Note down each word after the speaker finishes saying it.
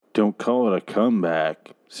Don't call it a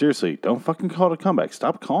comeback. Seriously, don't fucking call it a comeback.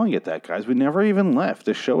 Stop calling it that, guys. We never even left.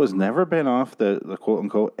 The show has never been off the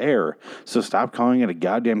quote-unquote air. So stop calling it a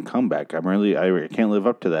goddamn comeback. I can't live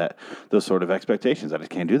up to those sort of expectations. I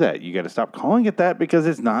just can't do that. You got to stop calling it that because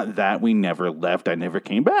it's not that. We never left. I never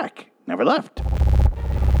came back. Never left.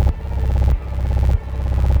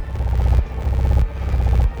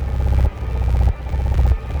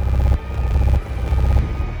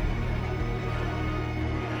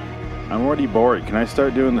 I'm already bored. Can I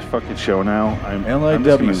start doing the fucking show now? I'm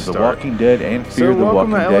LIW, The Walking Dead, and Fear the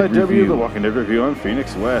Walking Dead review. The Walking Dead review on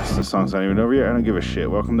Phoenix West. The song's not even over yet. I don't give a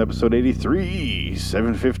shit. Welcome to episode 83,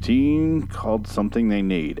 715, called Something They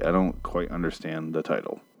Need. I don't quite understand the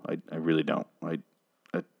title. I really don't.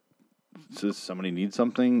 Says somebody needs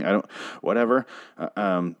something. Whatever.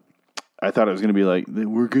 I thought it was going to be like,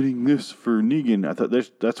 we're getting this for Negan. I thought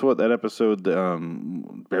that's what that episode,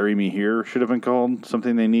 Bury Me Here, should have been called,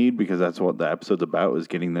 Something They Need, because that's what the episode's about, is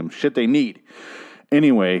getting them shit they need.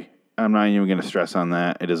 Anyway, I'm not even going to stress on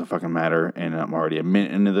that. It doesn't fucking matter, and I'm already a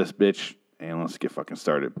minute into this bitch, and let's get fucking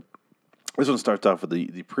started. This one starts off with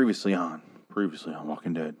the previously on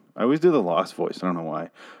Walking Dead. I always do the Lost voice. I don't know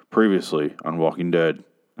why. Previously on Walking Dead.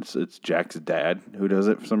 It's Jack's dad who does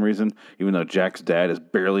it for some reason, even though Jack's dad is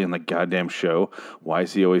barely in the goddamn show. Why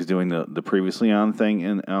is he always doing the previously on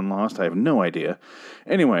thing on Lost? I have no idea.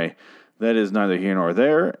 Anyway, that is neither here nor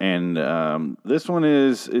there. And this one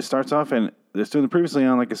it starts off and it's doing the previously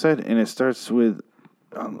on, like I said, and it starts with.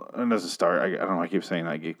 It doesn't start. I don't know. I keep saying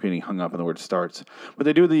that. I keep getting hung up on the word starts. But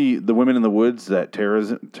they do the women in the woods that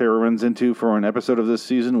Tara runs into for an episode of this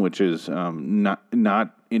season, which is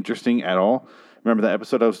not interesting at all. Remember that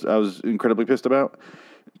episode I was incredibly pissed about?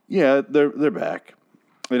 Yeah, they're back.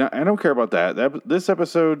 And I don't care about that. This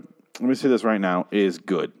episode, let me say this right now, is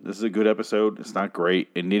good. This is a good episode. It's not great.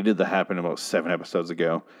 It needed to happen about 7 episodes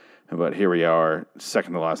ago. But here we are,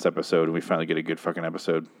 second to last episode, and we finally get a good fucking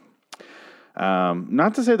episode.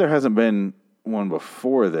 Not to say there hasn't been one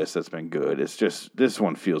before this that's been good. It's just this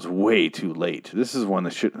one feels way too late. This is one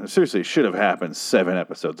that should have happened 7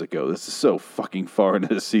 episodes ago. This is so fucking far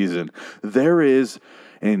into the season. There is,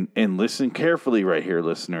 and listen carefully right here,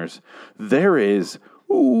 listeners. There is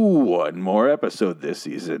one more episode this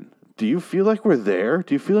season. Do you feel like we're there?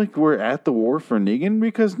 Do you feel like we're at the war for Negan?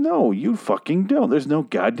 Because no, you fucking don't. There's no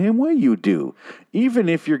goddamn way you do. Even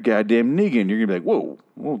if you're goddamn Negan, you're going to be like,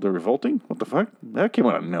 whoa, they're revolting? What the fuck? That came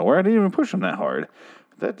out of nowhere. I didn't even push them that hard.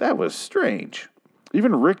 That was strange.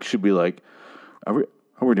 Even Rick should be like, are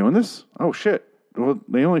we doing this? Oh, shit. Well,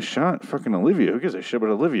 they only shot fucking Olivia. Who gives a shit about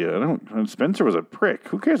Olivia? Spencer was a prick.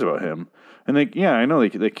 Who cares about him? And I know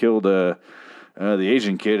they killed the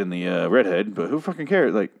Asian kid and the redhead, but who fucking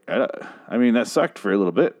cares? I mean, that sucked for a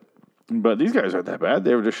little bit. But these guys aren't that bad.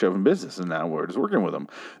 They were just shoving business, and now we're just working with them.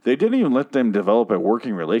 They didn't even let them develop a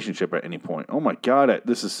working relationship at any point. Oh my God,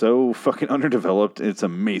 this is so fucking underdeveloped. It's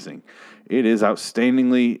amazing. It is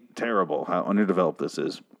outstandingly terrible how underdeveloped this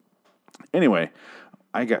is. Anyway,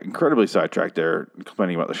 I got incredibly sidetracked there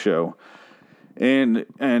complaining about the show. And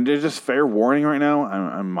there's just fair warning right now.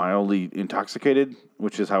 I'm mildly intoxicated,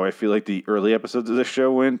 which is how I feel like the early episodes of this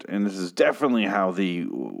show went. And this is definitely how the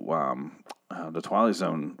Twilight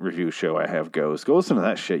Zone review show I have goes. Go listen to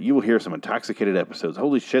that shit. You will hear some intoxicated episodes.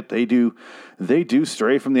 Holy shit, they do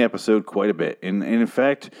stray from the episode quite a bit. And in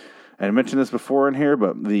fact, I mentioned this before in here,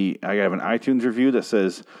 but I have an iTunes review that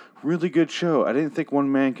says, really good show. I didn't think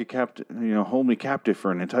one man could hold me captive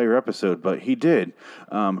for an entire episode, but he did.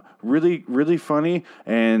 Really, really funny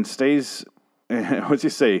and stays. What's he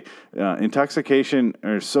say? Intoxication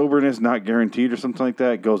or soberness not guaranteed or something like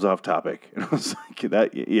that goes off topic. And I was like,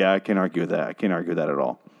 I can't argue with that. I can't argue with that at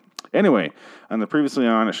all. Anyway, on the previously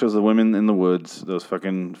on, it shows the women in the woods, those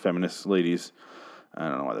fucking feminist ladies. I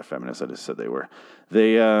don't know why they're feminists. I just said they were.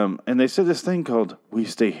 They said this thing called "We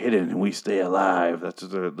Stay Hidden and We Stay Alive." That's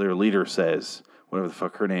what their leader says. Whatever the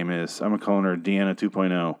fuck her name is. I'm calling her Deanna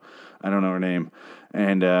 2.0. I don't know her name.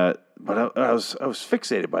 And but I was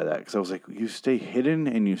fixated by that because I was like, you stay hidden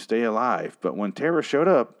and you stay alive. But when Tara showed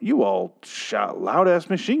up, you all shot loud ass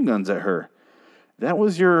machine guns at her. That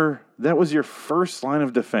was your first line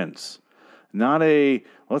of defense. Not a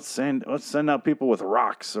let's send out people with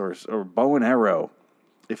rocks or bow and arrow.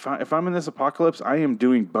 If I'm in this apocalypse, I am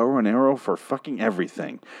doing bow and arrow for fucking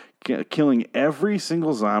everything. Killing every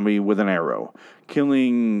single zombie with an arrow.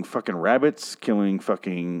 Killing fucking rabbits. Killing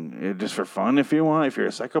fucking just for fun if you want. If you're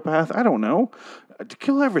a psychopath, I don't know. To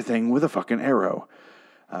kill everything with a fucking arrow.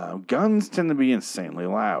 Guns tend to be insanely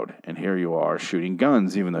loud, and here you are shooting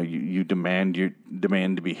guns, even though you demand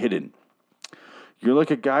to be hidden. You're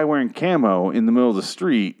like a guy wearing camo in the middle of the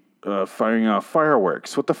street, firing off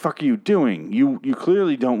fireworks. What the fuck are you doing? You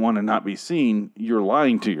clearly don't want to not be seen. You're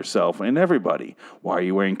lying to yourself and everybody. Why are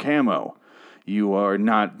you wearing camo? You are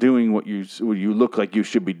not doing what you look like you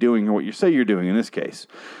should be doing, or what you say you're doing in this case.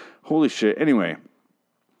 Holy shit. Anyway,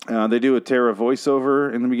 they do a Tara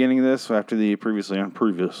voiceover in the beginning of this after the previously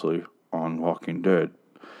on Walking Dead.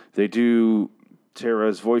 They do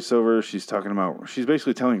Tara's voiceover. She's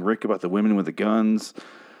basically telling Rick about the women with the guns.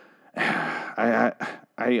 I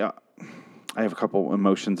have a couple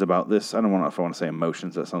emotions about this. I don't know if I want to say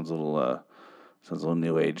emotions. That sounds a little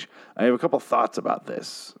new age. I have a couple thoughts about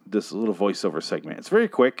this little voiceover segment. It's very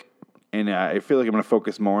quick, and I feel like I'm going to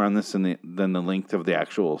focus more on this than the length of the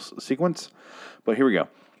actual sequence. But here we go.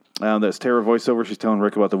 That's Tara voiceover. She's telling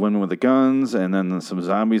Rick about the women with the guns, and then some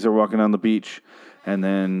zombies are walking on the beach, and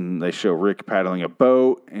then they show Rick paddling a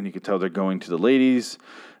boat, and you can tell they're going to the ladies.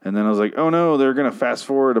 And then I was like, oh no, they're going to fast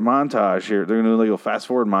forward a montage here. They're going to do a fast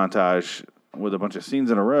forward montage with a bunch of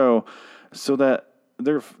scenes in a row, so that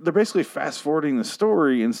they're basically fast forwarding the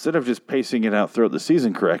story instead of just pacing it out throughout the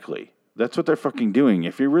season correctly. That's what they're fucking doing.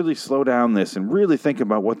 If you really slow down this and really think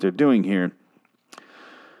about what they're doing here,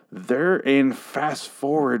 they're in fast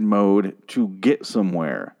forward mode to get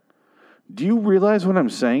somewhere. Do you realize what I'm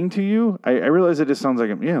saying to you? I realize it just sounds like,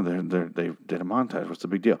 they did a montage. What's the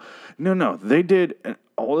big deal? No. They did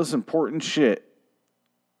all this important shit,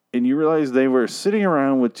 and you realize they were sitting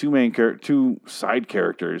around with two side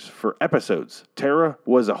characters for episodes. Tara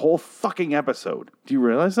was a whole fucking episode. Do you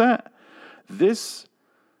realize that? This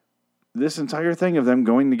entire thing of them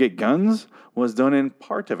going to get guns was done in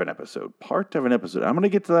part of an episode. I'm going to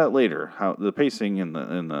get to that later, how the pacing and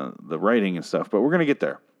the writing and stuff, but we're going to get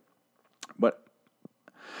there. But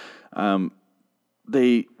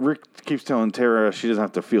Rick keeps telling Tara she doesn't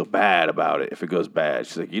have to feel bad about it if it goes bad.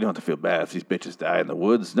 She's like, you don't have to feel bad if these bitches die in the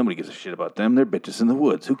woods. Nobody gives a shit about them. They're bitches in the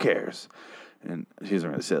woods. Who cares? And she doesn't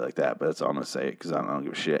really say it like that, but that's all I'm going to say because I don't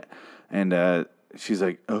give a shit. And she's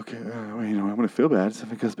like, okay, I'm going to feel bad. So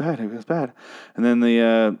if it goes bad, it goes bad. And then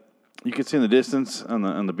you can see in the distance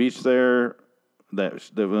on the beach there that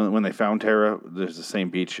when they found Tara, there's the same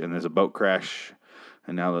beach and there's a boat crash.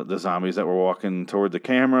 And now the zombies that were walking toward the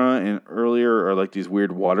camera and earlier are like these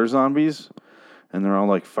weird water zombies. And they're all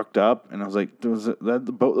like fucked up. And I was like, the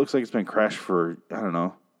boat looks like it's been crashed for, I don't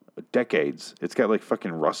know, decades. It's got like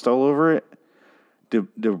fucking rust all over it. Do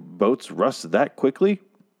boats rust that quickly?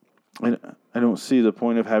 I don't see the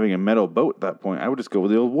point of having a metal boat at that point. I would just go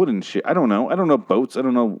with the old wooden shit. I don't know. I don't know boats. I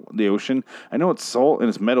don't know the ocean. I know it's salt and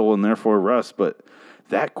it's metal and therefore rust, but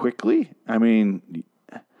that quickly? I mean,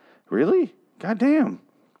 really? Goddamn.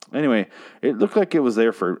 Anyway, it looked like it was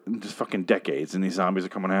there for just fucking decades, and these zombies are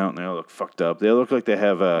coming out, and they all look fucked up. They look like they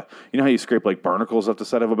have, you know how you scrape like barnacles off the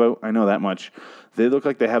side of a boat? I know that much. They look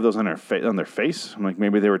like they have those on their face. I'm like,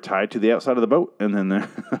 maybe they were tied to the outside of the boat, and then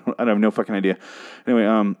I have no fucking idea.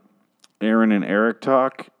 Anyway, Aaron and Eric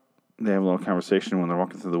talk. They have a little conversation when they're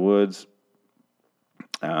walking through the woods.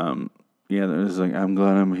 Yeah, it's like, I'm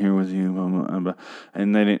glad I'm here with you.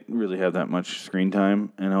 And they didn't really have that much screen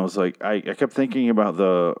time. And I was like, I kept thinking about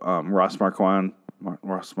the Ross Marquand. I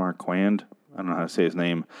don't know how to say his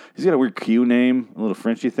name. He's got a weird Q name, a little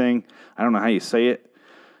Frenchy thing. I don't know how you say it.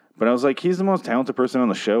 But I was like, he's the most talented person on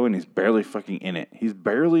the show, and he's barely fucking in it. He's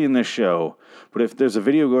barely in this show. But if there's a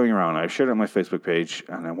video going around, I shared it on my Facebook page,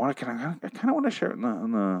 and I kind of want to share it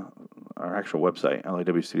on our actual website,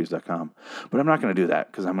 liwstudios.com. But I'm not going to do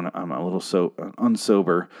that because I'm a little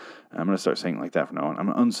unsober. I'm going to start saying it like that from now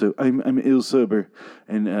on. I'm ill sober,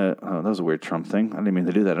 and that was a weird Trump thing. I didn't mean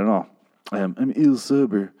to do that at all. I'm ill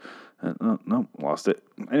sober. No, lost it.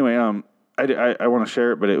 Anyway, I want to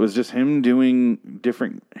share it, but it was just him doing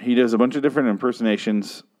different. He does a bunch of different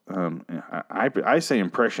impersonations. I say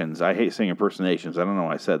impressions. I hate saying impersonations. I don't know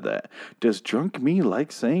why I said that. Does drunk me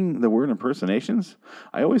like saying the word impersonations?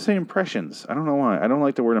 I always say impressions. I don't know why. I don't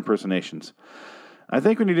like the word impersonations. I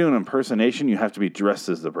think when you do an impersonation, you have to be dressed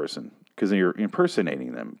as the person because you're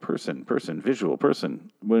impersonating them. Person, visual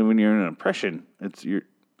person. When you're in an impression, I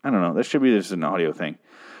don't know. That should be just an audio thing.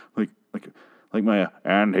 Like my,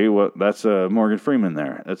 that's Morgan Freeman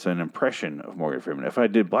there. That's an impression of Morgan Freeman. If I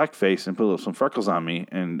did blackface and put some freckles on me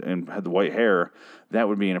and had the white hair, that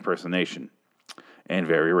would be an impersonation and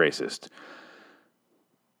very racist.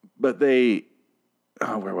 But where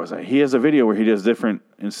was I? He has a video where he does different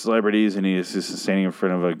celebrities and he is just standing in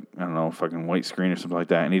front of fucking white screen or something like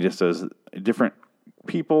that. And he just does different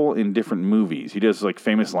people in different movies. He does like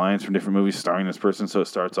famous lines from different movies starring this person. So it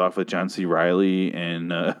starts off with John C. Reilly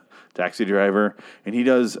and Taxi Driver, and he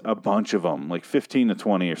does a bunch of them, like 15 to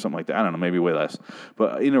 20 or something like that. I don't know, maybe way less,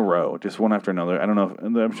 but in a row, just one after another. I don't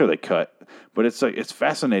know. I'm sure they cut, but it's like it's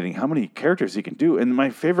fascinating how many characters he can do. And my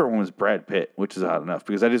favorite one was Brad Pitt, which is odd enough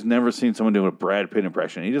because I just never seen someone do a Brad Pitt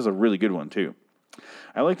impression. He does a really good one too.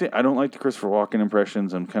 I don't like the Christopher Walken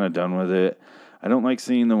impressions. I'm kind of done with it. I don't like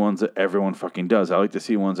seeing the ones that everyone fucking does. I like to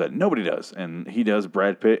see ones that nobody does. And he does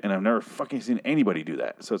Brad Pitt, and I've never fucking seen anybody do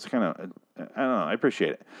that. So it's kind of, I don't know, I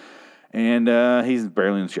appreciate it. And he's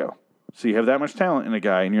barely in the show. So you have that much talent in a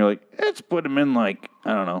guy, and you're like, let's put him in like,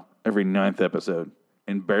 I don't know, every 9th episode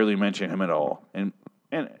and barely mention him at all. And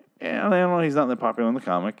I don't know, he's not that popular in the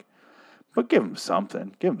comic, but give him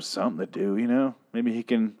something. Give him something to do, you know? Maybe he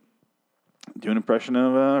can do an impression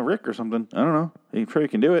of Rick or something. I don't know. I'm sure he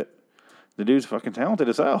can do it. The dude's fucking talented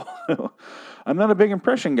as hell. I'm not a big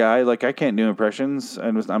impression guy. Like, I can't do impressions.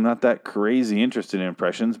 I'm not that crazy interested in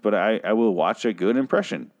impressions, but I will watch a good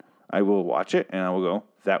impression. I will watch it, and I will go,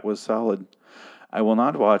 that was solid. I will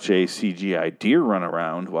not watch a CGI deer run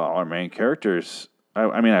around while our main characters...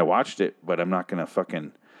 I watched it, but I'm not going to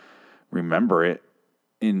fucking remember it.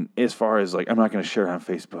 As far as, like, I'm not going to share it on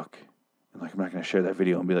Facebook. Like, I'm not going to share that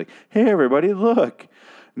video and be like, hey, everybody, look.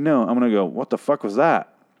 No, I'm going to go, what the fuck was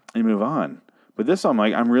that? And move on. But this, I'm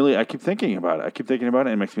like, I keep thinking about it. And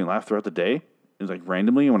it makes me laugh throughout the day. It's like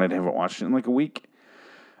randomly when I haven't watched it in like a week.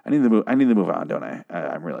 I need to move on, don't I?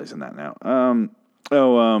 I'm realizing that now.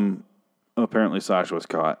 Apparently Sasha was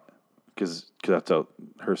caught because that's how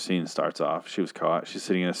her scene starts off. She was caught. She's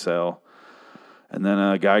sitting in a cell. And then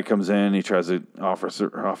a guy comes in. He tries to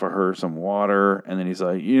offer her some water. And then he's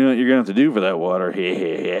like, you know what you're going to have to do for that water?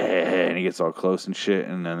 And he gets all close and shit.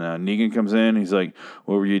 And then Negan comes in. He's like,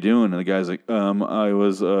 what were you doing? And the guy's like, I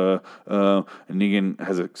was, and Negan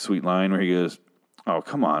has a sweet line where he goes, oh,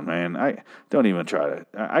 come on, man. I don't even try to.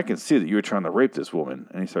 I can see that you were trying to rape this woman.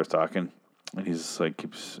 And he starts talking. And he's just like,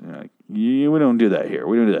 we don't do that here.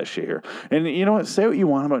 We don't do that shit here. And you know what? Say what you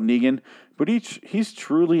want about Negan, but he's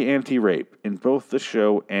truly anti-rape in both the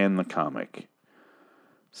show and the comic.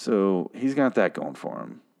 So he's got that going for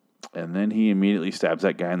him. And then he immediately stabs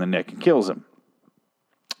that guy in the neck and kills him.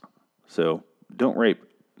 So don't rape.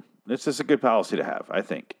 It's just a good policy to have, I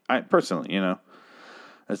think. Personally, you know,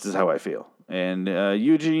 this is how I feel. And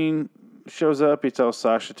Eugene shows up. He tells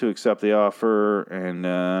Sasha to accept the offer,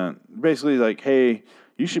 and basically like, "Hey,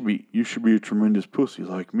 you should be a tremendous pussy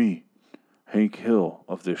like me, Hank Hill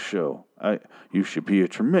of this show. You should be a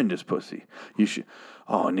tremendous pussy. You should."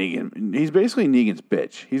 Oh, Negan. He's basically Negan's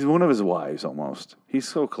bitch. He's one of his wives almost. He's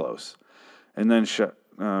so close. And then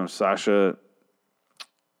Sasha.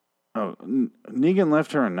 Oh, Negan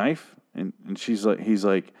left her a knife. And he's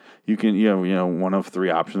like, you can, one of 3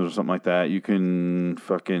 options or something like that. You can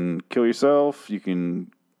fucking kill yourself. You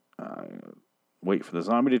can wait for the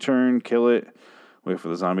zombie to turn, kill it. Wait for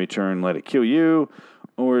the zombie to turn, let it kill you.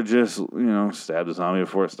 Or just, stab the zombie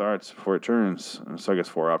before it turns. So I guess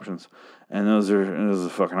 4 options. And those are the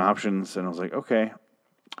fucking options. And I was like, okay.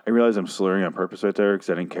 I realized I'm slurring on purpose right there because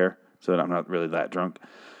I didn't care. So I'm not really that drunk.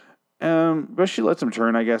 But she lets him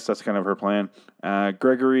turn, I guess. That's kind of her plan.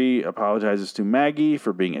 Gregory apologizes to Maggie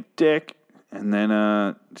for being a dick. And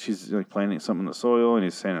then she's like planting something in the soil, and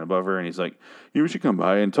he's standing above her, and he's like, you should come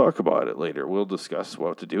by and talk about it later. We'll discuss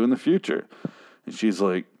what to do in the future. And she's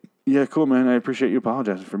like, yeah, cool, man. I appreciate you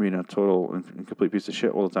apologizing for being a total and complete piece of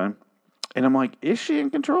shit all the time. And I'm like, is she in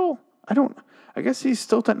control? I guess he's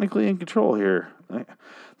still technically in control here.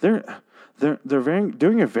 They're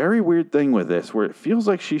doing a very weird thing with this, where it feels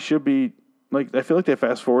like she should be, like, I feel like they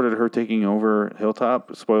fast forwarded her taking over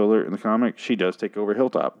Hilltop. Spoiler alert, in the comic, she does take over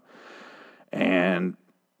Hilltop. And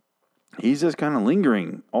he's just kind of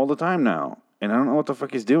lingering all the time now. And I don't know what the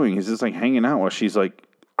fuck he's doing. He's just like hanging out while she's like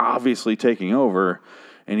obviously taking over.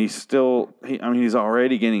 And he's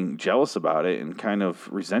already getting jealous about it and kind of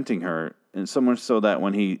resenting her. And so much so that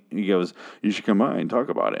when he goes, you should come by and talk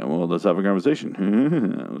about it. Well, let's have a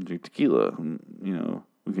conversation. We'll drink tequila.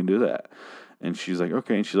 We can do that. And she's like,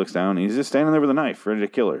 okay. And she looks down, and he's just standing there with a knife, ready to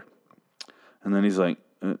kill her. And then he's like,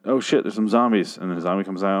 oh shit, there's some zombies. And then the zombie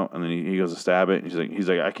comes out, and then he goes to stab it. And he's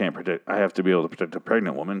like, I have to be able to protect a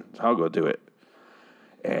pregnant woman. So I'll go do it.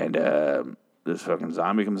 And this fucking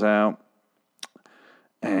zombie comes out,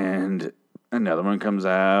 and another one comes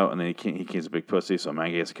out, and then he's a big pussy, so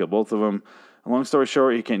Maggie has to kill both of them. And long story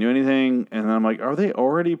short, he can't do anything. And then I'm like, are they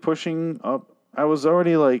already pushing up? I was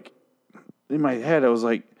already like, in my head, I was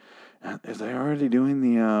like, Is they already doing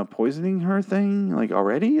the poisoning her thing? Like,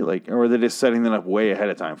 already? Like, or are they just setting that up way ahead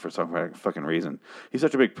of time for some fucking reason? He's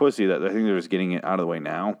such a big pussy that I think they're just getting it out of the way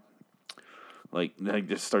now. Like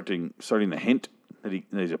just starting to hint that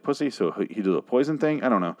he's a pussy, so he do the poison thing. I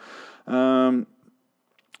don't know.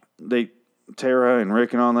 Tara and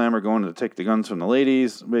Rick and all them are going to take the guns from the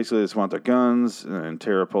ladies. Basically, they just want their guns, and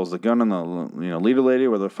Tara pulls the gun on the leader lady,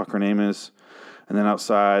 whatever the fuck her name is. And then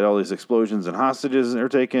outside, all these explosions and hostages are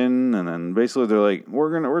taken. And then basically they're like,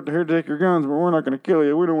 we're here to take your guns, but we're not going to kill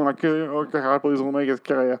you. We don't want to kill you. Oh, God, please don't make us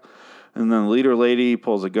kill you. And then the leader lady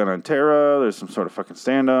pulls a gun on Tara. There's some sort of fucking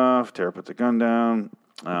standoff. Tara puts the gun down.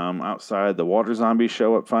 Outside, the water zombies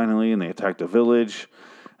show up finally, and they attack the village.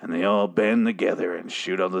 And they all band together and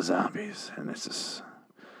shoot all the zombies. And it's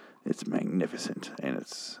magnificent. And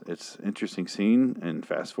it's interesting scene. And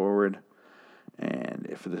fast forward. And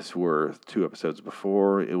if this were 2 episodes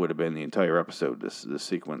before, it would have been the entire episode, this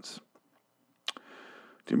sequence. Do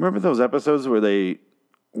you remember those episodes where they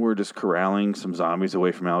were just corralling some zombies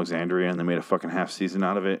away from Alexandria and they made a fucking half season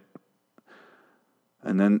out of it?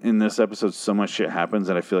 And then in this episode, so much shit happens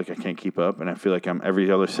that I feel like I can't keep up. And I feel like every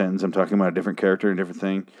other sentence I'm talking about a different character and a different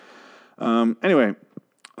thing. Anyway,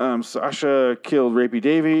 Sasha killed Rapey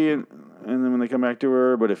Davey, and then when they come back to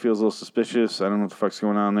her, but it feels a little suspicious. I don't know what the fuck's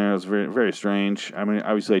going on there. It was very, very strange. I mean,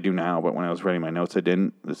 obviously I do now, but when I was writing my notes, I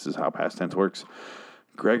didn't. This is how past tense works.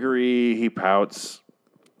 Gregory, he pouts,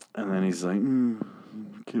 and then he's like,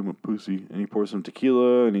 kill my pussy. And he pours some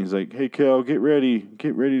tequila, and he's like, hey, Cal, get ready.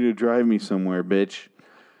 Get ready to drive me somewhere, bitch.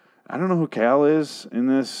 I don't know who Cal is in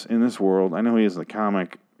this world. I know he is in the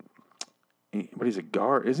comic, but he's a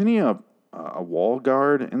guard. Isn't he a wall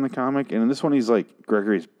guard in the comic? And in this one, he's like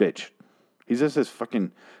Gregory's bitch. He's just this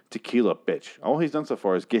fucking tequila bitch. All he's done so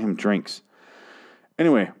far is get him drinks.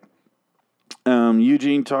 Anyway,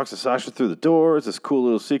 Eugene talks to Sasha through the door. It's this cool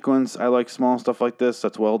little sequence. I like small stuff like this.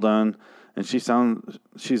 That's well done. And she's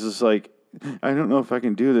just like, I don't know if I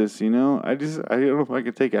can do this, I don't know if I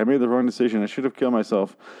can take it. I made the wrong decision. I should have killed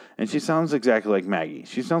myself. And she sounds exactly like Maggie.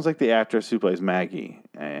 She sounds like the actress who plays Maggie.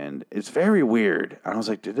 And it's very weird. And I was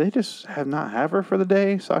like, did they just not have her for the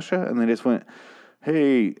day, Sasha? And they just went,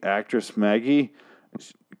 hey, actress Maggie,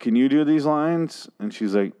 can you do these lines? And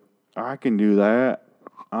she's like, I can do that.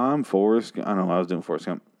 I'm Forrest. I don't know. I was doing Forrest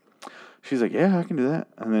Gump. She's like, yeah, I can do that.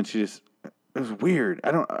 And then it was weird.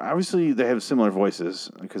 Obviously they have similar voices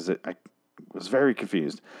because I was very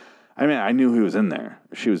confused. I mean, I knew he was in there.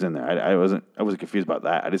 She was in there. I wasn't confused about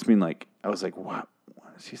that. I just mean I was like, what?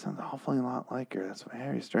 She sounds awfully a lot like her. That's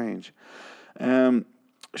very strange.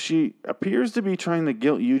 She appears to be trying to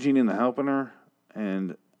guilt Eugene into helping her.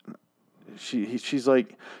 And she's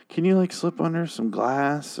like, can you slip under some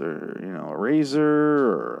glass or a razor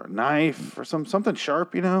or a knife or something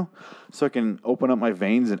sharp, so I can open up my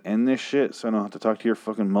veins and end this shit, so I don't have to talk to your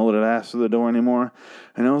fucking mulleted ass through the door anymore.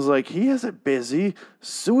 And I was like, he has a busy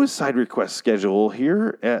suicide request schedule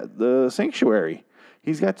here at the sanctuary.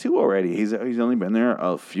 He's got 2 already. He's only been there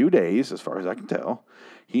a few days, as far as I can tell.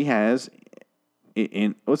 He has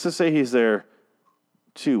let's just say he's there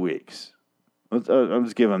 2 weeks. I'll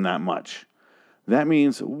just give him that much. That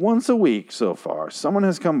means once a week so far, someone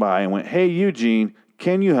has come by and went, hey, Eugene,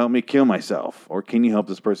 can you help me kill myself? Or can you help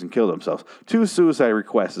this person kill themselves? 2 suicide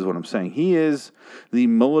requests is what I'm saying. He is the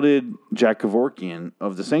mulleted Jack Kevorkian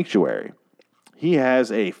of the sanctuary. He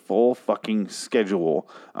has a full fucking schedule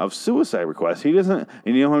of suicide requests. He doesn't,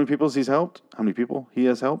 and you know how many people he's helped? How many people he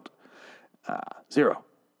has helped? 0.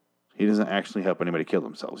 He doesn't actually help anybody kill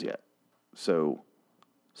themselves yet. So,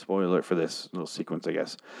 spoiler alert for this little sequence, I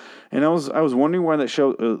guess. And I was wondering why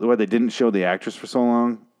why they didn't show the actress for so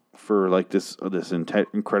long for this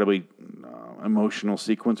incredibly emotional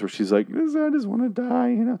sequence where she's like, I just want to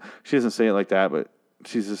die. She doesn't say it like that, but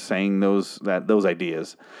she's just saying those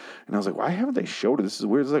ideas. And I was like, why haven't they showed her? This is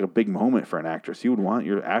weird. It's like a big moment for an actress. You would want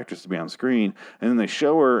your actress to be on screen. And then they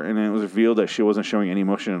show her, and it was revealed that she wasn't showing any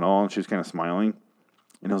emotion at all, and she was kind of smiling.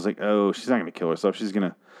 And I was like, oh, she's not going to kill herself. She's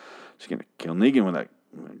gonna kill Negan with that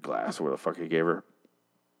glass or what the fuck he gave her.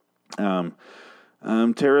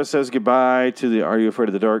 Tara says goodbye to the Are You Afraid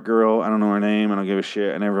of the Dark girl. I don't know her name. I don't give a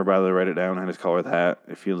shit. I never bother to write it down. I just call her that.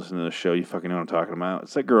 If you listen to the show, you fucking know what I'm talking about.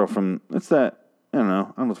 It's that girl I don't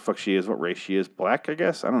know what the fuck she is, what race she is. Black, I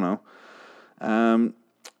guess? I don't know.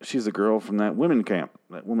 She's the girl from that women's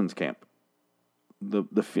camp.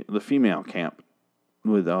 The female camp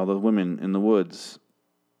with all the women in the woods.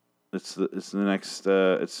 It's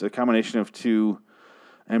a combination of 2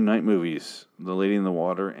 M. Night movies, The Lady in the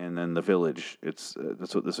Water and then The Village. That's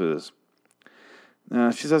what this is.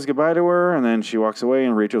 She says goodbye to her, and then she walks away,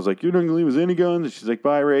 and Rachel's like, you're not going to leave us any guns? And she's like,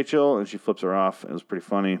 bye, Rachel, and she flips her off. It was pretty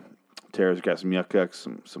funny. Tara's got some yuck,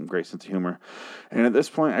 some great sense of humor. And at this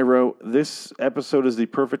point, I wrote, this episode is the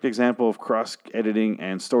perfect example of cross-editing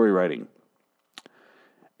and story writing.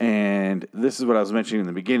 And this is what I was mentioning in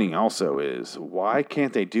the beginning also is, why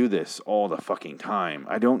can't they do this all the fucking time?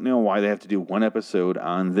 I don't know why they have to do one episode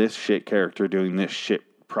on this shit character doing this shit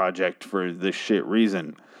project for this shit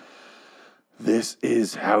reason. This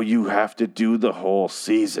is how you have to do the whole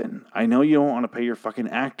season. I know you don't want to pay your fucking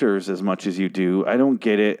actors as much as you do. I don't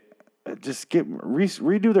get it. Just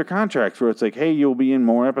redo their contracts where it's like, hey, you'll be in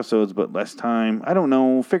more episodes but less time. I don't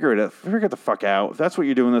know. Figure it the fuck out. If that's what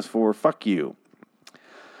you're doing this for, fuck you.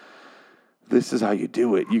 This is how you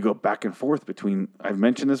do it. You go back and forth between, I've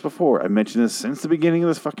mentioned this before. I've mentioned this since the beginning of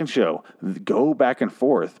this fucking show. Go back and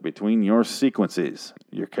forth between your sequences.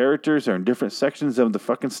 Your characters are in different sections of the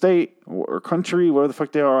fucking state or country, where the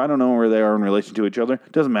fuck they are. I don't know where they are in relation to each other.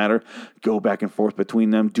 Doesn't matter. Go back and forth between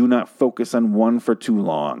them. Do not focus on one for too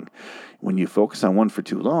long. When you focus on one for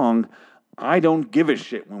too long, I don't give a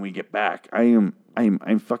shit when we get back.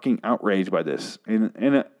 I'm fucking outraged by this.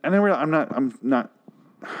 And I'm not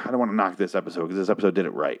I don't want to knock this episode because this episode did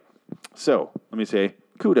it right. So let me say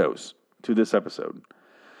kudos to this episode.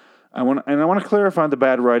 I want to clarify the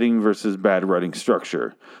bad writing versus bad writing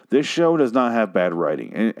structure. This show does not have bad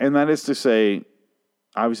writing, and that is to say,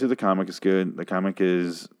 obviously the comic is good. The comic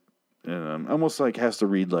is almost like has to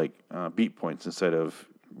read like beat points instead of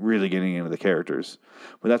really getting into the characters.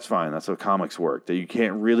 But that's fine. That's how comics work. That you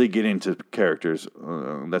can't really get into characters.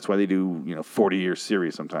 That's why they do 40-year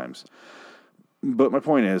series sometimes. But my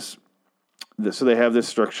point is, so they have this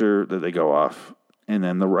structure that they go off, and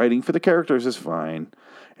then the writing for the characters is fine,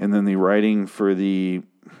 and then the writing for the,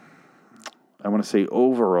 I want to say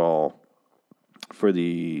overall, for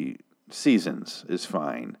the seasons is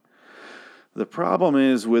fine. The problem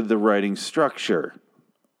is with the writing structure.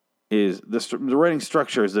 The writing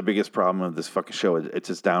structure is the biggest problem of this fucking show. It's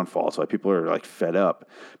its downfall. So people are like fed up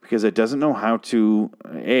because it doesn't know how to,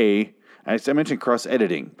 I mentioned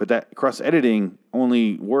cross-editing, but that cross-editing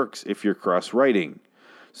only works if you're cross-writing.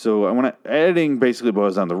 So editing basically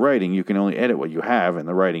boils down to writing. You can only edit what you have, and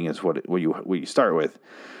the writing is what you start with.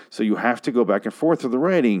 So you have to go back and forth with the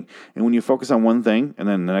writing. And when you focus on one thing, and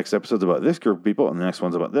then the next episode's about this group of people, and the next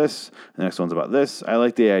one's about this, and the next one's about this. I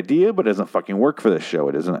like the idea, but it doesn't fucking work for this show.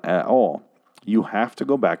 It doesn't at all. You have to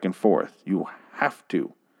go back and forth. You have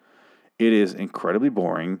to. It is incredibly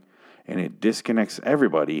boring. And it disconnects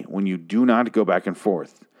everybody when you do not go back and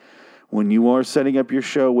forth. When you are setting up your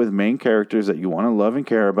show with main characters that you want to love and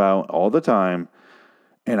care about all the time,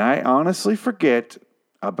 and I honestly forget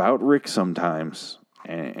about Rick sometimes.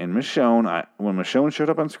 And Michonne, when Michonne showed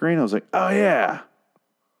up on screen, I was like, oh yeah,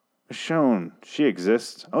 Michonne, she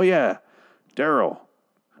exists. Oh yeah, Daryl,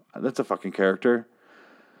 that's a fucking character.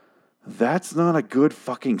 That's not a good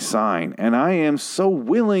fucking sign. And I am so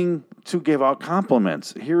willing to give out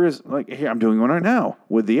compliments. Here I'm doing one right now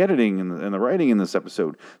with the editing and the writing in this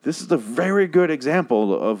episode. This is a very good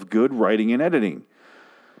example of good writing and editing.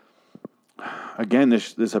 Again,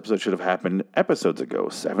 this episode should have happened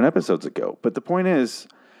 7 episodes ago. But the point is,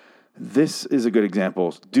 this is a good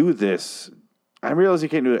example. Do this. I realize you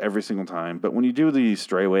can't do it every single time, but when you do the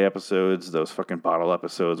Stray Away episodes, those fucking bottle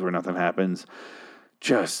episodes where nothing happens,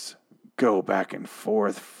 just go back and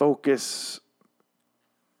forth, focus,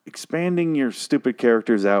 expanding your stupid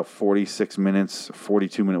characters out 46 minutes,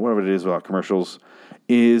 42 minutes, whatever it is without commercials,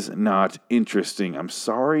 is not interesting. I'm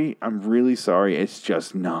sorry. I'm really sorry. It's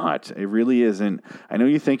just not. It really isn't. I know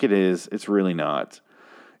you think it is. It's really not.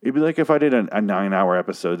 It'd be like if I did a 9-hour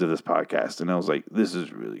episode of this podcast and I was like, this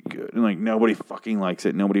is really good. And like nobody fucking likes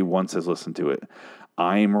it. Nobody once has listened to it.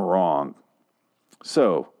 I'm wrong.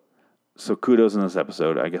 So kudos in this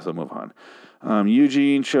episode. I guess I'll move on.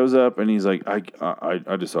 Eugene shows up and he's like,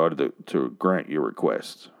 I decided to grant your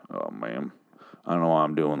request. Oh, ma'am. I don't know why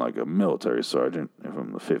I'm doing like a military sergeant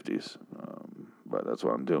from the 50s, but that's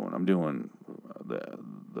what I'm doing. I'm doing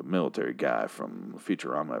the military guy from the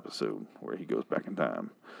Futurama episode where he goes back in time.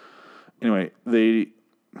 Anyway,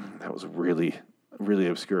 that was a really, really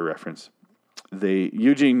obscure reference.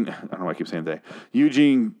 Eugene, I don't know why I keep saying they.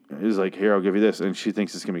 Eugene is like, here, I'll give you this. And she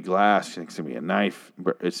thinks it's going to be glass. She thinks it's going to be a knife,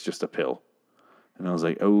 but it's just a pill. And I was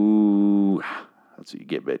like, oh, that's what you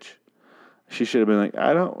get, bitch. She should have been like,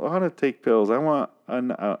 I don't want to take pills. I want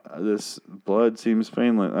this blood seems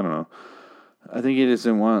painless. I don't know. I think he just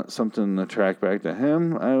didn't want something to track back to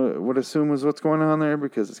him. I would assume is what's going on there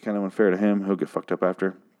because it's kind of unfair to him. He'll get fucked up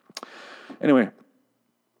after. Anyway,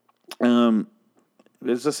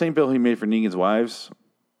 it's the same pill he made for Negan's wives.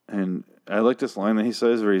 And I like this line that he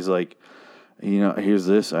says where he's like, here's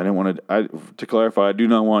this. I didn't want to clarify, I do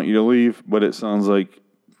not want you to leave, but it sounds like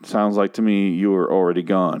sounds like to me you were already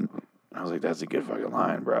gone. I was like, that's a good fucking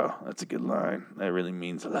line, bro. That's a good line. That really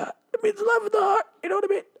means a lot. It means a lot for the heart. You know what I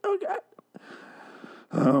mean? Oh,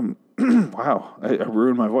 God. Wow. I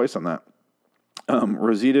ruined my voice on that.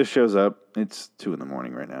 Rosita shows up. It's 2 a.m.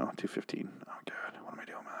 right now, 2:15. Oh, God. What am I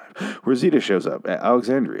doing with my life? Rosita shows up at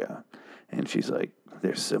Alexandria, and she's like,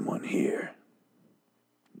 there's someone here.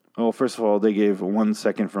 Well, first of all, they gave 1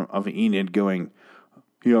 second of Enid going,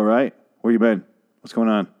 you all right? Where you been? What's going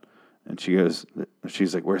on? And she's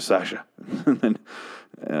like, where's Sasha? And then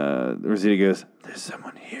Rosita goes, there's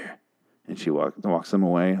someone here. And she walks them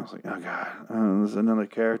away. I was like, oh, God, there's another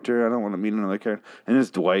character. I don't want to meet another character. And it's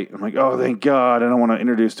Dwight. I'm like, oh, thank God. I don't want to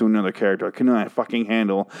introduce to another character. I cannot fucking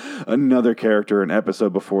handle another character an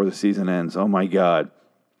episode before the season ends. Oh, my God.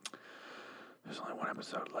 There's only 1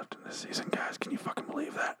 episode left in this season, guys. Can you fucking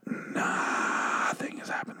believe that? Nothing has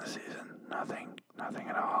happened this season. Nothing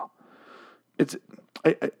at all.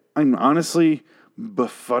 I'm honestly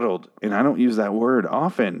befuddled, and I don't use that word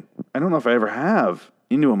often. I don't know if I ever have,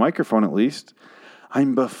 into a microphone at least.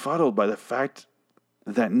 I'm befuddled by the fact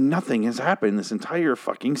that nothing has happened this entire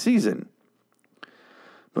fucking season.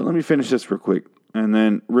 But let me finish this real quick. And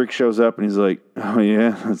then Rick shows up and he's like, oh yeah,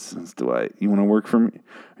 that's Dwight. You want to work for me?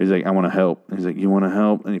 He's like, I want to help. And he's like, you want to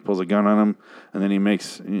help? And he pulls a gun on him, and then he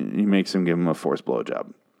makes him give him a forced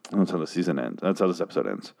blowjob. That's how the season ends. That's how this episode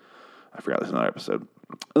ends. I forgot there's another episode.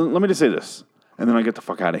 Let me just say this, and then I get the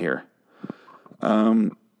fuck out of here.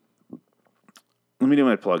 Let me do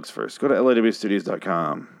my plugs first. Go to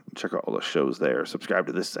lawstudios.com. Check out all the shows there. Subscribe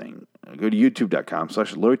to this thing. Go to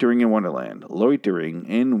youtube.com/Loitering in Wonderland. Loitering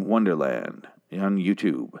in Wonderland on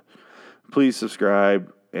YouTube. Please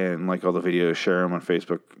subscribe and like all the videos. Share them on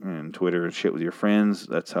Facebook and Twitter and shit with your friends.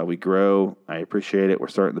 That's how we grow. I appreciate it. We're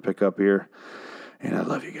starting to pick up here. And I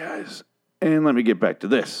love you guys. And let me get back to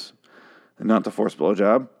this. Not the forced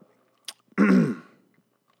blowjob.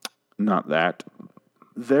 Not that.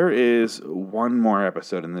 There is one more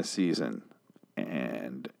episode in this season,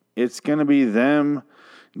 and it's going to be them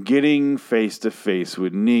getting face-to-face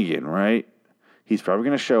with Negan, right? He's probably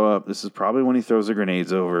going to show up. This is probably when he throws the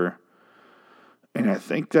grenades over, and I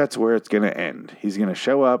think that's where it's going to end. He's going to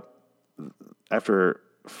show up after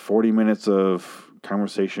 40 minutes of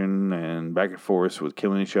conversation and back and forth with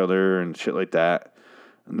killing each other and shit like that.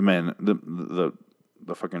 And the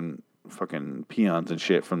fucking peons and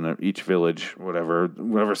shit from each village,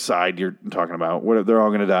 whatever side you're talking about, they're all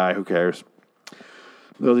going to die. Who cares?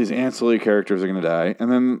 All these ancillary characters are going to die.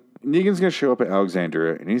 And then Negan's going to show up at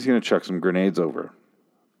Alexandria, and he's going to chuck some grenades over.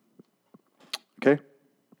 Okay?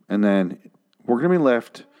 And then we're going to be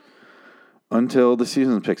left until the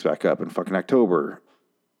season picks back up in fucking October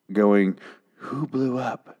going, who blew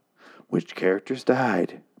up? Which characters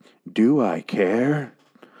died? Do I care?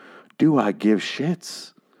 Do I give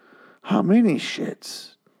shits? How many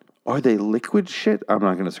shits? Are they liquid shit? I'm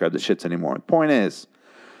not going to describe the shits anymore. The point is,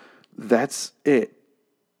 that's it.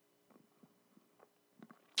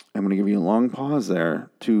 I'm going to give you a long pause there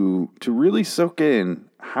to really soak in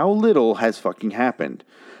how little has fucking happened.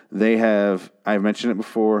 I've mentioned it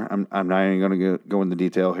before. I'm not even going to go into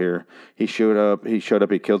detail here. He showed up, he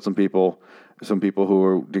killed some people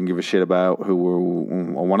who didn't give a shit about,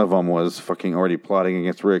 one of them was fucking already plotting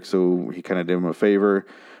against Rick, so he kind of did him a favor.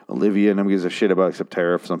 Olivia, nobody gives a shit about except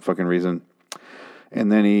Tara for some fucking reason.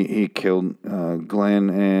 And then he killed Glenn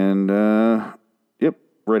and,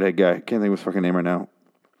 redhead guy. Can't think of his fucking name right now.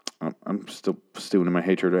 I'm still stewing in my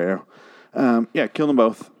hatred right now. Killed them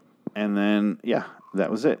both. And then,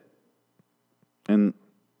 that was it. And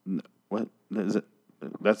what is it?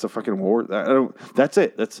 That's a fucking war. That's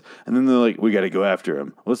it. And then they're like, we got to go after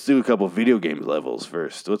him. Let's do a couple video game levels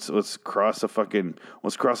first. Let's cross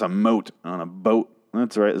a moat on a boat.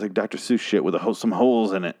 That's right. It's like Dr. Seuss shit with some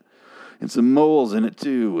holes in it, and some moles in it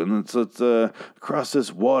too. And let's cross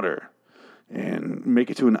this water and make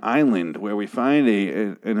it to an island where we find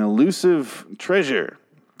an elusive treasure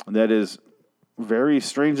that is very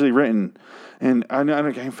strangely written. And I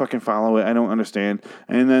can't fucking follow it. I don't understand.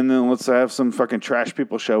 And then let's have some fucking trash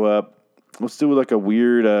people show up. Let's do like a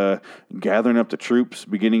weird gathering up the troops,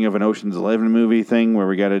 beginning of an Ocean's 11 movie thing where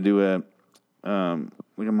we got to do a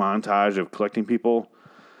montage of collecting people.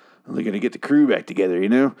 They're going to get the crew back together, you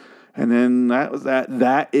know? And then that was that.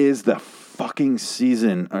 That is the fucking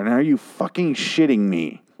season. And are you fucking shitting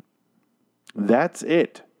me? That's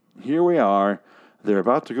it. Here we are. They're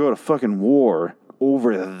about to go to fucking war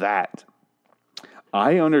over that.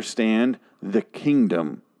 I understand the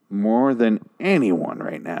kingdom more than anyone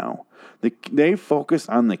right now. They focus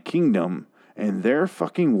on the kingdom and their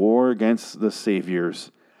fucking war against the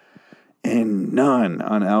saviors. and none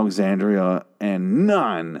on Alexandria, and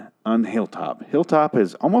none on Hilltop. Hilltop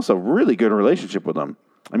has almost a really good relationship with them.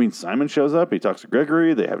 I mean, Simon shows up, he talks to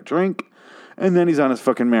Gregory, they have a drink, and then he's on his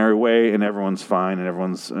fucking merry way, and everyone's fine, and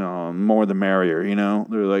everyone's more the merrier, you know?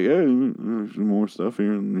 They're like, hey, there's more stuff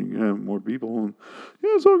here, and you have more people, and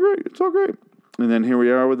yeah, it's all great, it's all great. And then here we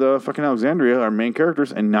are with fucking Alexandria, our main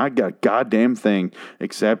characters, and not got a goddamn thing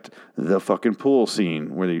except the fucking pool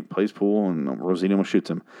scene where he plays pool and Rosita shoots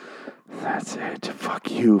him. That's it. Fuck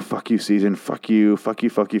you, season. Fuck you.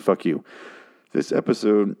 This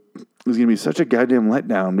episode is going to be such a goddamn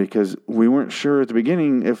letdown because we weren't sure at the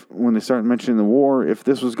beginning when they started mentioning the war, if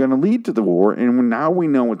this was going to lead to the war. And now we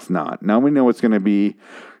know it's not. Now we know it's going to be,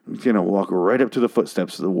 it's going to walk right up to the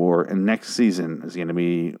footsteps of the war. And next season is going to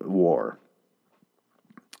be war.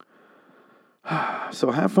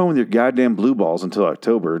 So have fun with your goddamn blue balls until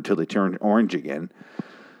October, until they turn orange again.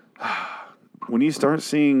 When you start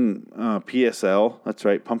seeing PSL, that's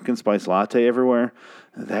right, pumpkin spice latte everywhere,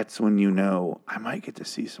 that's when you know I might get to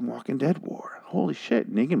see some Walking Dead war. Holy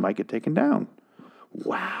shit, Negan might get taken down.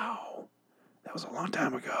 Wow. That was a long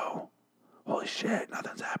time ago. Holy shit,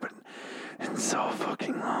 nothing's happened in so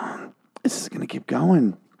fucking long. This is going to keep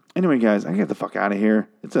going. Anyway, guys, I can get the fuck out of here.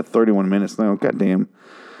 It's at 31 minutes now. Goddamn.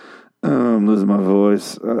 I'm losing my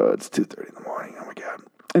voice. It's 2:30 in the morning. Oh, my God.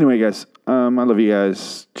 Anyway, guys, I love you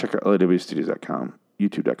guys. Check out LAWstudios.com,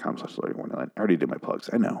 youtube.com/LaWonderland. I already did my plugs.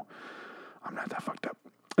 I know. I'm not that fucked up.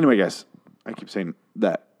 Anyway, guys, I keep saying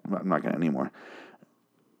that, but I'm not going to anymore.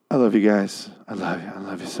 I love you guys. I love you. I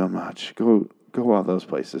love you so much. Go all those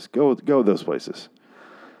places. Go those places.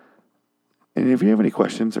 And if you have any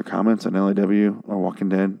questions or comments on LAW or Walking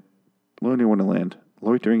Dead, Loitering in Wonderland,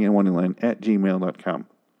 loiteringinwonderland@gmail.com.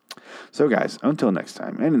 So, guys, until next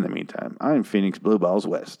time, and in the meantime, I'm Phoenix Blue Balls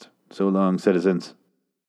West. So long, citizens.